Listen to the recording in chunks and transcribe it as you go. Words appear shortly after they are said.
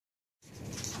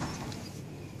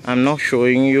I'm now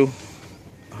showing you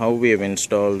how we have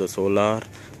installed the solar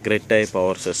grid tie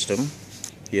power system.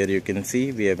 Here you can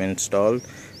see we have installed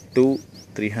two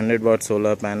 300 watt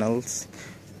solar panels,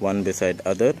 one beside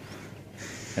other,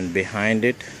 and behind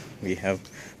it we have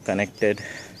connected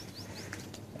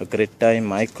a grid tie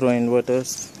micro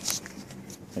inverters.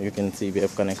 You can see we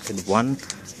have connected one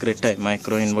grid tie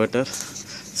micro inverter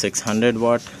 600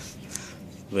 watt,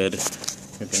 where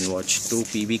you can watch two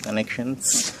PV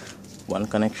connections. One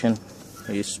connection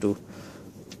is to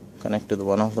connect to the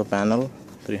one of the panel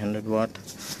 300 watt,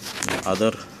 the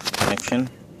other connection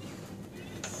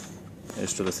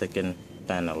is to the second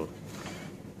panel.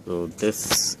 So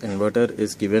this inverter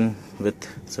is given with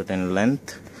certain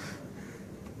length,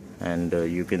 and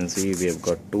you can see we have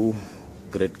got two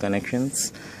grid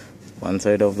connections. One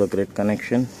side of the grid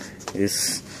connection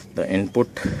is the input,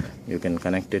 you can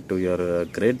connect it to your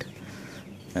grid,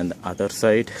 and the other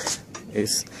side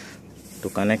is to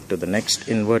connect to the next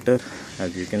inverter.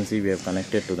 As you can see, we have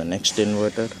connected to the next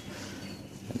inverter.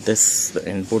 This the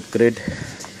input grid.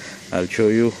 I'll show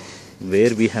you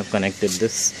where we have connected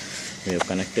this. We have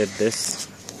connected this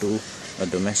to a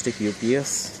domestic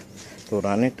UPS to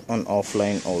run it on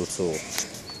offline also.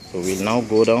 So we'll now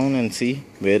go down and see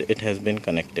where it has been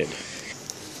connected.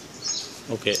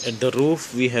 Okay, at the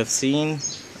roof we have seen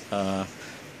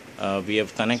we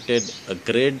have connected a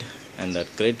grid, and that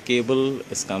grid cable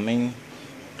is coming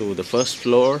to the first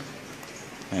floor,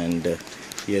 and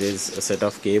here is a set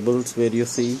of cables where you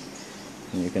see,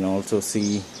 and you can also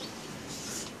see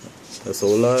the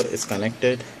solar is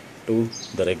connected to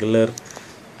the regular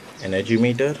energy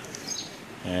meter,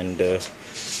 and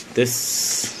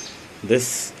this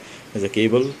is a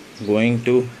cable going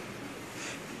to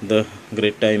the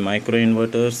grid tie micro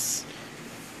inverters,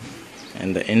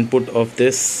 and the input of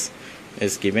this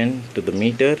is given to the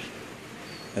meter,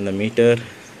 and the meter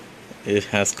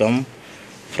has come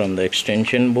from the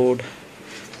extension board.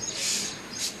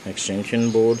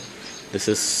 This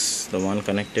is the one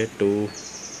connected to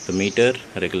the meter,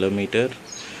 regular meter.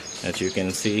 As you can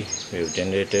see, we have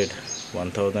generated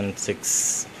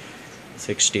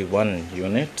 1661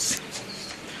 units,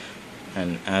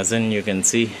 and as in you can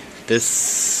see,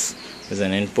 this is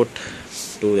an input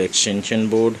to the extension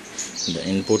board. The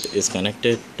input is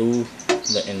connected to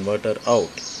the inverter out.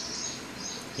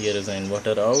 Here is the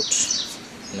inverter out,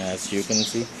 and as you can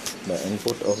see, the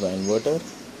input of the inverter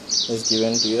is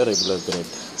given to your regular grid.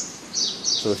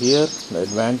 So here the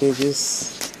advantage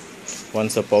is,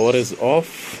 once the power is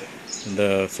off,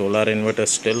 the solar inverter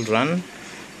still run,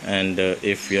 and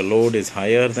if your load is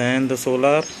higher than the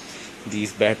solar,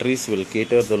 these batteries will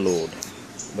cater the load.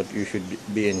 But you should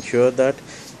be ensured that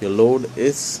your load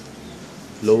is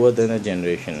lower than the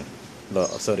generation,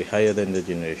 higher than the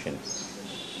generation.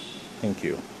 Thank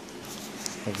you.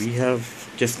 We have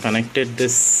just connected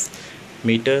this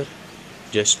meter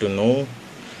just to know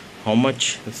how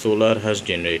much the solar has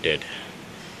generated.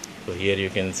 So here you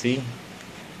can see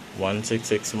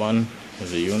 1661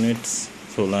 is the units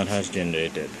solar has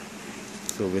generated.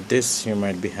 So with this you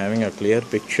might be having a clear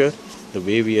picture the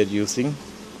way we are using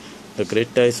the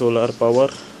grid tie solar power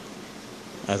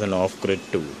as an off-grid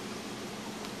tool.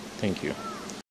 Thank you.